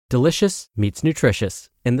Delicious meets nutritious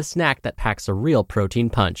in the snack that packs a real protein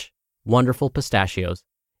punch. Wonderful Pistachios.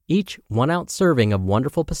 Each 1-ounce serving of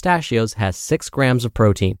Wonderful Pistachios has 6 grams of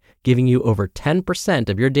protein, giving you over 10%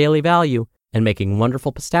 of your daily value and making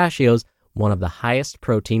Wonderful Pistachios one of the highest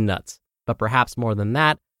protein nuts. But perhaps more than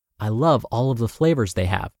that, I love all of the flavors they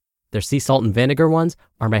have. Their sea salt and vinegar ones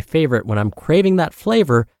are my favorite when I'm craving that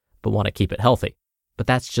flavor but want to keep it healthy. But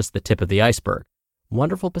that's just the tip of the iceberg.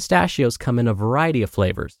 Wonderful Pistachios come in a variety of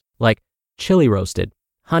flavors, like chili roasted,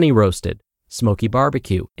 honey roasted, smoky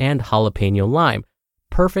barbecue, and jalapeno lime,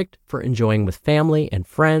 perfect for enjoying with family and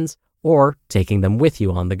friends or taking them with you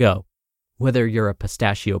on the go. Whether you're a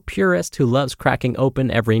pistachio purist who loves cracking open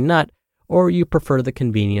every nut, or you prefer the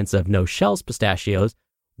convenience of no-shells pistachios,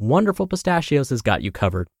 Wonderful Pistachios has got you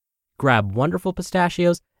covered. Grab Wonderful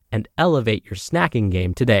Pistachios and elevate your snacking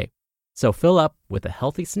game today. So fill up with a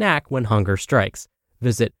healthy snack when hunger strikes.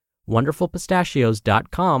 Visit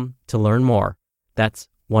wonderfulpistachios.com to learn more. That's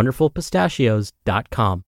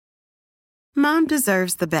wonderfulpistachios.com. Mom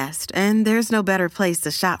deserves the best, and there's no better place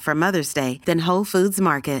to shop for Mother's Day than Whole Foods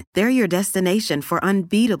Market. They're your destination for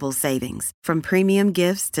unbeatable savings, from premium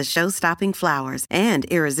gifts to show-stopping flowers and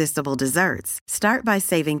irresistible desserts. Start by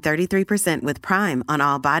saving 33% with Prime on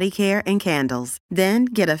all body care and candles. Then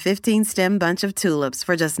get a 15-stem bunch of tulips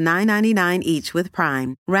for just $9.99 each with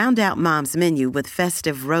Prime. Round out Mom's menu with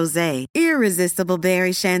festive rosé, irresistible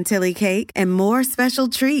berry chantilly cake, and more special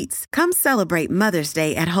treats. Come celebrate Mother's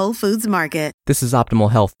Day at Whole Foods Market. This is Optimal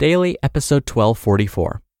Health Daily, episode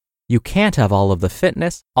 1244. You Can't Have All of the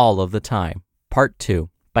Fitness All of the Time, Part 2,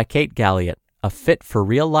 by Kate Galliett of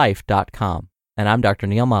fitforreallife.com. And I'm Dr.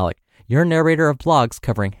 Neil Malik, your narrator of blogs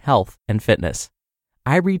covering health and fitness.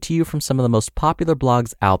 I read to you from some of the most popular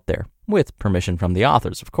blogs out there, with permission from the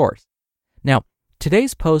authors, of course. Now,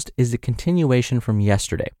 today's post is a continuation from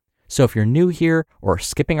yesterday, so if you're new here or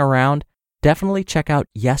skipping around, definitely check out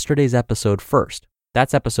yesterday's episode first.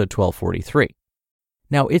 That's episode 1243.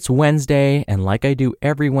 Now, it's Wednesday, and like I do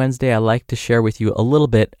every Wednesday, I like to share with you a little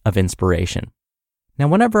bit of inspiration. Now,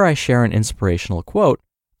 whenever I share an inspirational quote,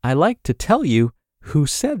 I like to tell you who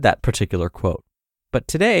said that particular quote. But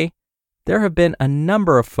today, there have been a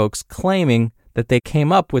number of folks claiming that they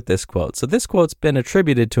came up with this quote. So this quote's been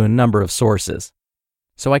attributed to a number of sources.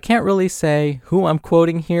 So I can't really say who I'm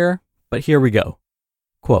quoting here, but here we go.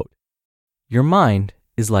 Quote, "Your mind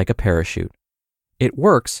is like a parachute. It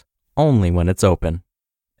works only when it's open."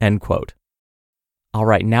 End quote. All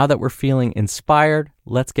right, now that we're feeling inspired,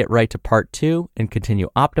 let's get right to part 2 and continue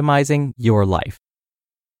optimizing your life.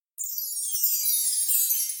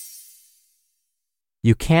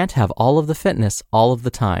 You Can't Have All of the Fitness All of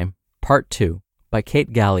the Time, Part 2, by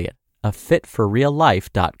Kate Galliett of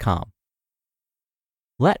fitforreallife.com.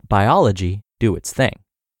 Let biology do its thing.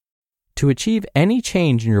 To achieve any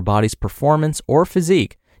change in your body's performance or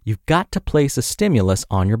physique, you've got to place a stimulus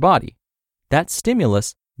on your body. That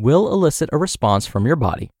stimulus will elicit a response from your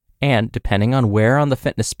body, and depending on where on the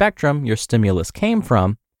fitness spectrum your stimulus came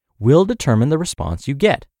from, will determine the response you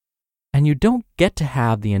get. And you don't get to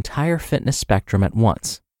have the entire fitness spectrum at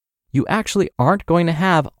once. You actually aren't going to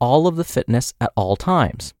have all of the fitness at all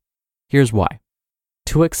times. Here's why.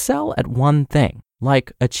 To excel at one thing,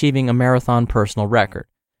 like achieving a marathon personal record,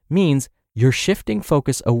 means you're shifting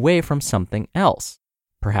focus away from something else.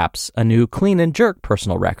 Perhaps a new clean and jerk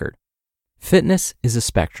personal record. Fitness is a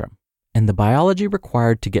spectrum, and the biology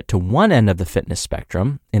required to get to one end of the fitness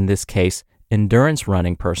spectrum, in this case, endurance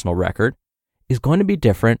running personal record, is going to be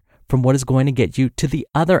different from what is going to get you to the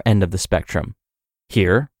other end of the spectrum.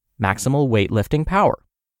 Here, maximal weightlifting power.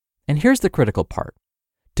 And here's the critical part.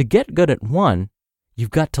 To get good at one, you've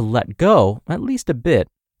got to let go, at least a bit,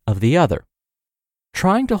 of the other.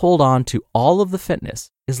 Trying to hold on to all of the fitness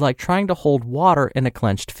is like trying to hold water in a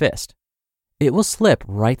clenched fist. It will slip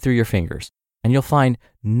right through your fingers, and you'll find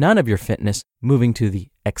none of your fitness moving to the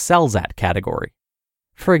excels at category.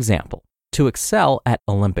 For example, to excel at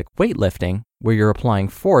Olympic weightlifting, where you're applying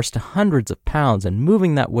force to hundreds of pounds and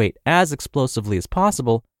moving that weight as explosively as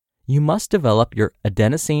possible, you must develop your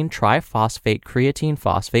adenosine triphosphate creatine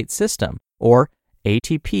phosphate system, or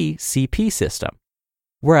ATP-CP system.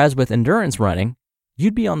 Whereas with endurance running,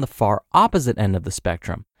 you'd be on the far opposite end of the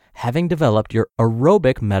spectrum, having developed your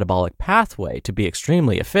aerobic metabolic pathway to be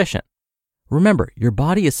extremely efficient. Remember, your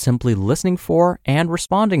body is simply listening for and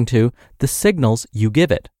responding to the signals you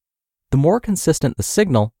give it. The more consistent the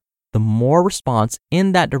signal, the more response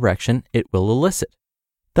in that direction it will elicit.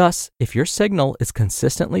 Thus, if your signal is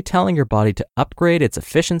consistently telling your body to upgrade its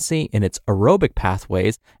efficiency in its aerobic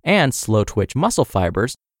pathways and slow twitch muscle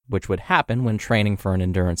fibers, which would happen when training for an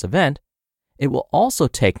endurance event, it will also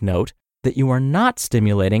take note that you are not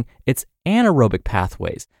stimulating its anaerobic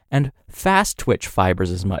pathways and fast twitch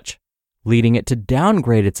fibers as much, leading it to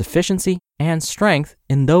downgrade its efficiency and strength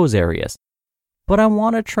in those areas. But I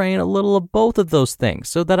want to train a little of both of those things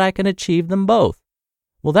so that I can achieve them both.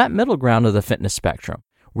 Well, that middle ground of the fitness spectrum,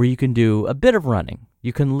 where you can do a bit of running,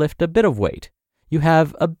 you can lift a bit of weight, you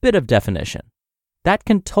have a bit of definition, that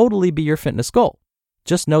can totally be your fitness goal.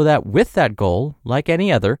 Just know that with that goal, like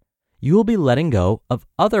any other, you will be letting go of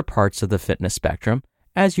other parts of the fitness spectrum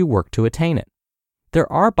as you work to attain it.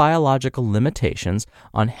 There are biological limitations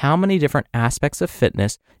on how many different aspects of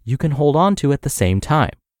fitness you can hold on to at the same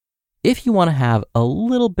time. If you want to have a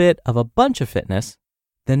little bit of a bunch of fitness,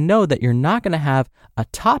 then know that you're not going to have a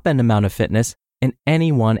top-end amount of fitness in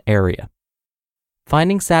any one area.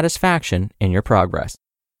 Finding satisfaction in your progress.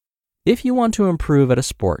 If you want to improve at a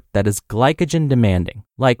sport that is glycogen demanding,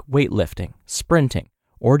 like weightlifting, sprinting,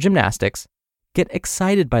 or gymnastics, get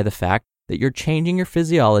excited by the fact that you're changing your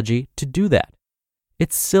physiology to do that.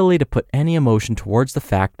 It's silly to put any emotion towards the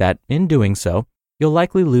fact that, in doing so, you'll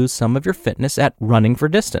likely lose some of your fitness at running for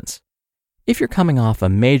distance. If you're coming off a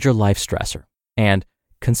major life stressor and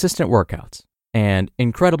consistent workouts and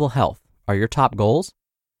incredible health are your top goals,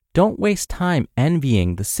 don't waste time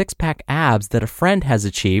envying the six-pack abs that a friend has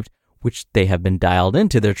achieved, which they have been dialed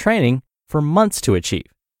into their training for months to achieve.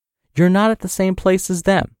 You're not at the same place as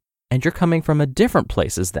them, and you're coming from a different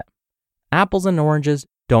place as them. Apples and oranges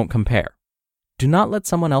don't compare. Do not let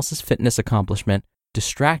someone else's fitness accomplishment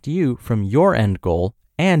distract you from your end goal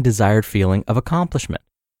and desired feeling of accomplishment.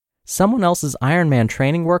 Someone else's Ironman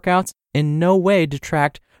training workouts in no way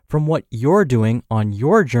detract from what you're doing on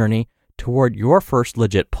your journey toward your first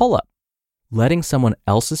legit pull-up. Letting someone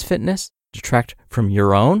else's fitness detract from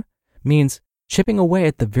your own means chipping away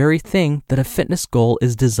at the very thing that a fitness goal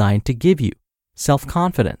is designed to give you,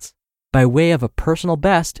 self-confidence, by way of a personal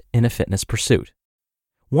best in a fitness pursuit.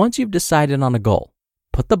 Once you've decided on a goal,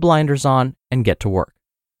 put the blinders on and get to work.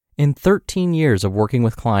 In 13 years of working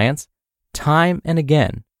with clients, time and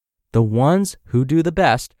again, the ones who do the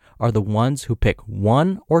best are the ones who pick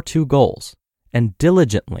one or two goals and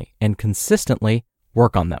diligently and consistently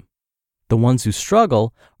work on them. The ones who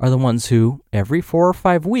struggle are the ones who, every 4 or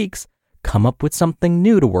 5 weeks, come up with something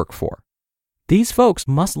new to work for. These folks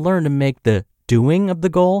must learn to make the doing of the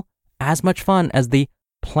goal as much fun as the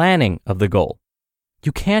planning of the goal.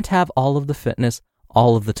 You can't have all of the fitness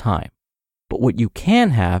all of the time, but what you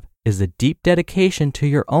can have is a deep dedication to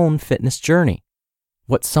your own fitness journey.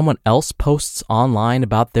 What someone else posts online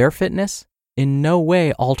about their fitness in no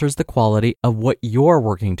way alters the quality of what you're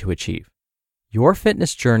working to achieve. Your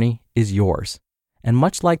fitness journey is yours, and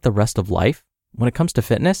much like the rest of life, when it comes to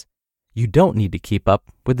fitness, you don't need to keep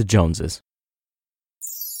up with the Joneses.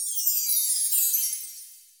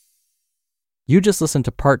 You just listened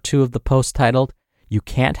to part 2 of the post titled, "You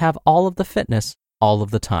Can't Have All of the Fitness All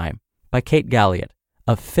of the Time" by Kate Galliett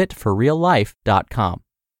of fitforreallife.com.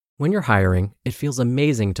 When you're hiring, it feels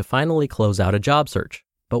amazing to finally close out a job search.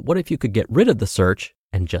 But what if you could get rid of the search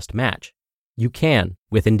and just match? You can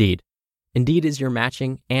with Indeed. Indeed is your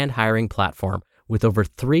matching and hiring platform with over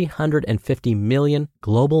 350 million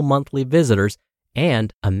global monthly visitors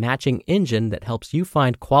and a matching engine that helps you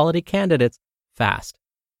find quality candidates fast.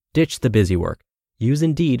 Ditch the busy work. Use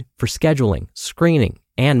Indeed for scheduling, screening,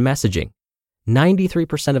 and messaging.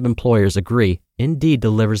 93% of employers agree Indeed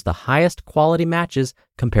delivers the highest quality matches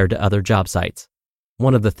compared to other job sites.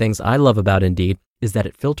 One of the things I love about Indeed is that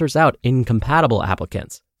it filters out incompatible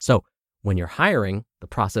applicants. So when you're hiring, the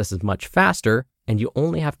process is much faster and you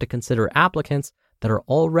only have to consider applicants that are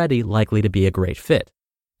already likely to be a great fit.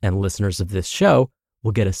 And listeners of this show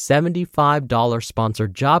will get a $75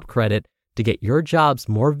 sponsored job credit to get your jobs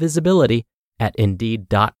more visibility at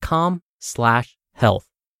Indeed.com/health.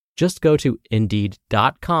 Just go to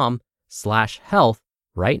Indeed.com/health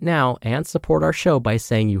right now and support our show by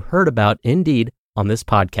saying you heard about Indeed on this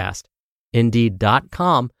podcast.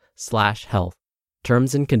 Indeed.com/health.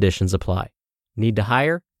 Terms and conditions apply. Need to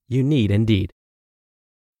hire? You need Indeed.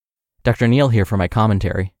 Dr. Neil here for my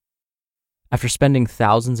commentary. After spending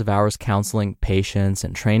thousands of hours counseling patients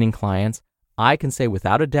and training clients, I can say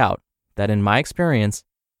without a doubt that in my experience,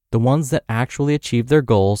 the ones that actually achieve their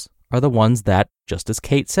goals are the ones that, just as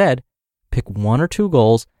Kate said, pick 1 or 2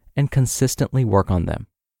 goals and consistently work on them.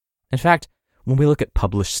 In fact, when we look at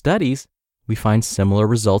published studies, we find similar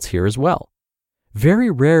results here as well. Very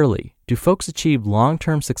rarely do folks achieve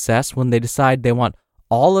long-term success when they decide they want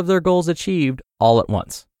all of their goals achieved all at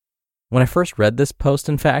once. When I first read this post,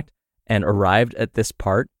 in fact, and arrived at this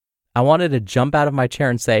part, I wanted to jump out of my chair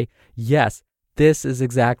and say, yes, this is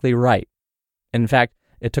exactly right. In fact,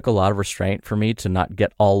 It took a lot of restraint for me to not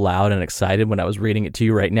get all loud and excited when I was reading it to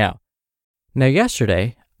you right now. Now,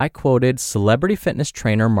 yesterday, I quoted celebrity fitness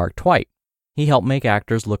trainer Mark Twight. He helped make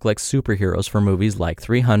actors look like superheroes for movies like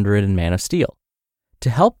 300 and Man of Steel. To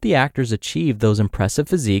help the actors achieve those impressive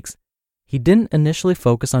physiques, he didn't initially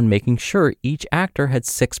focus on making sure each actor had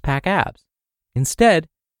six-pack abs. Instead,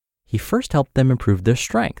 he first helped them improve their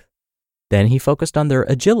strength. Then he focused on their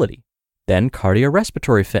agility, then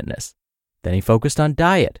cardiorespiratory fitness. Then he focused on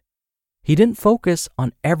diet. He didn't focus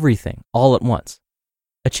on everything all at once.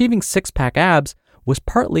 Achieving six-pack abs was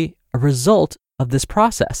partly a result of this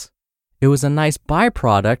process. It was a nice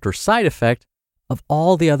byproduct or side effect of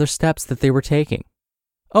all the other steps that they were taking.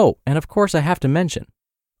 Oh, and of course I have to mention,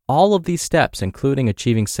 all of these steps, including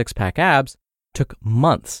achieving six-pack abs, took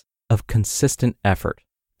months of consistent effort.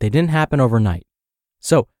 They didn't happen overnight.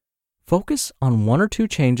 So, focus on one or two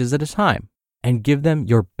changes at a time and give them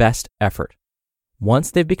your best effort.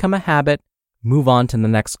 Once they've become a habit, move on to the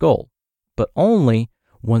next goal, but only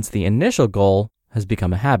once the initial goal has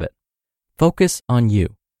become a habit. Focus on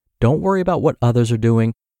you. Don't worry about what others are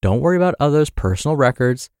doing. Don't worry about others' personal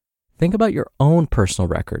records. Think about your own personal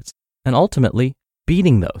records and ultimately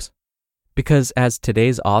beating those. Because as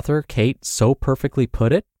today's author, Kate, so perfectly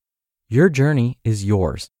put it, your journey is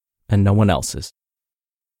yours and no one else's.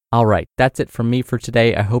 All right, that's it from me for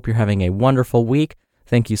today. I hope you're having a wonderful week.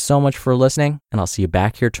 Thank you so much for listening, and I'll see you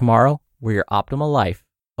back here tomorrow where your optimal life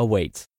awaits.